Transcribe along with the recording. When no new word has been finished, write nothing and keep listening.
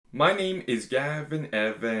My name is Gavin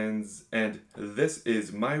Evans, and this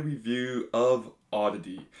is my review of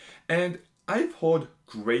Oddity. And I've heard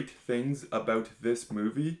great things about this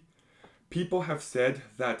movie. People have said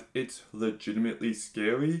that it's legitimately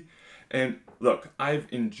scary. And look, I've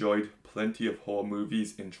enjoyed plenty of horror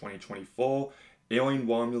movies in 2024. Alien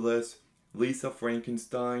Romulus, Lisa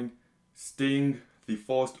Frankenstein, Sting, The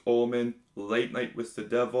Forced Omen, Late Night with the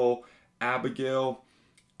Devil, Abigail,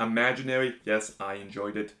 Imaginary, yes, I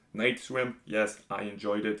enjoyed it. Night Swim, yes, I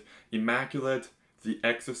enjoyed it. Immaculate, The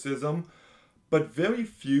Exorcism. But very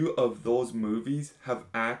few of those movies have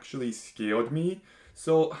actually scared me.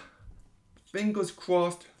 So, fingers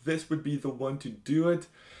crossed this would be the one to do it.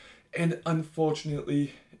 And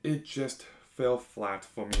unfortunately, it just fell flat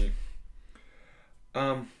for me.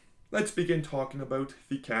 Let's begin talking about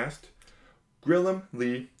the cast. Gwilym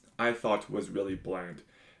Lee, I thought was really bland.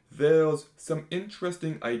 There's some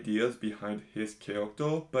interesting ideas behind his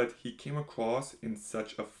character, but he came across in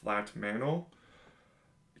such a flat manner.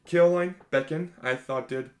 Caroline Becken, I thought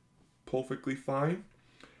did perfectly fine.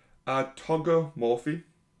 Tugger Murphy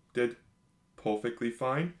did perfectly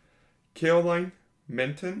fine. Caroline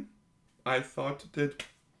Menton, I thought did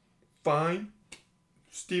fine.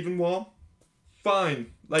 Stephen Wall,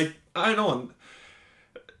 fine. Like, I don't know.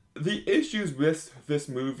 The issues with this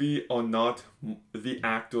movie are not the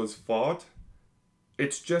actor's fault.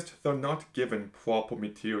 It's just they're not given proper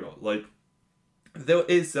material. Like, there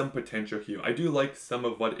is some potential here. I do like some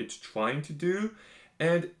of what it's trying to do,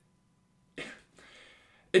 and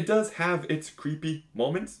it does have its creepy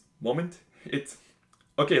moment. It's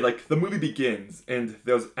okay, like the movie begins and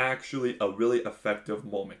there's actually a really effective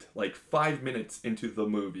moment, like 5 minutes into the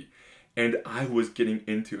movie. And I was getting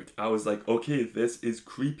into it. I was like, okay, this is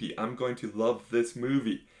creepy. I'm going to love this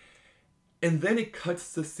movie. And then it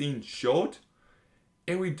cuts the scene short,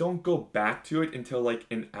 and we don't go back to it until like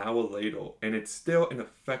an hour later. And it's still an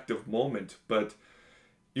effective moment, but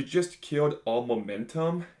you just killed all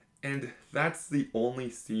momentum. And that's the only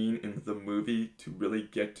scene in the movie to really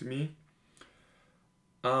get to me.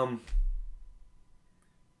 Yeah,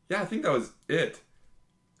 I think that was it.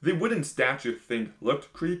 The wooden statue thing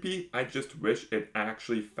looked creepy. I just wish it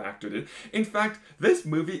actually factored in. In fact, this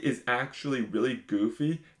movie is actually really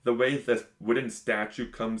goofy. The way this wooden statue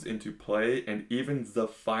comes into play, and even the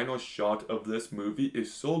final shot of this movie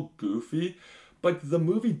is so goofy, but the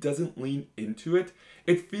movie doesn't lean into it.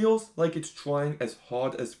 It feels like it's trying as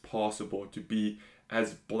hard as possible to be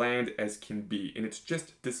as bland as can be, and it's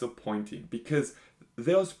just disappointing because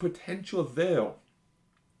there's potential there.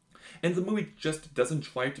 And the movie just doesn't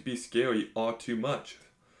try to be scary or too much.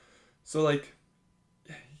 So, like,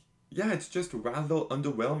 yeah, it's just rather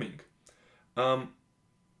underwhelming. Um,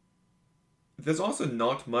 there's also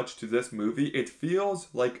not much to this movie. It feels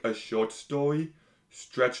like a short story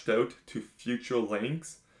stretched out to future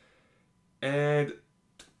lengths. And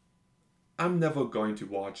I'm never going to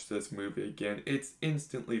watch this movie again. It's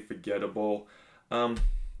instantly forgettable. Um,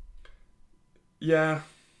 yeah,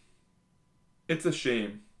 it's a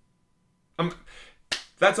shame. Um,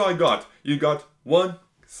 that's all I got. You got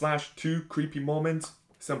 1/2 creepy moments,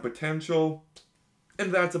 some potential,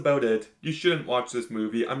 and that's about it. You shouldn't watch this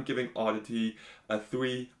movie. I'm giving Oddity a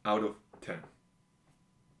 3 out of 10.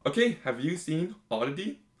 Okay, have you seen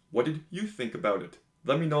Oddity? What did you think about it?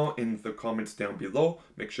 Let me know in the comments down below.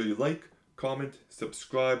 Make sure you like, comment,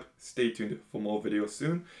 subscribe. Stay tuned for more videos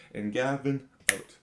soon. And Gavin out.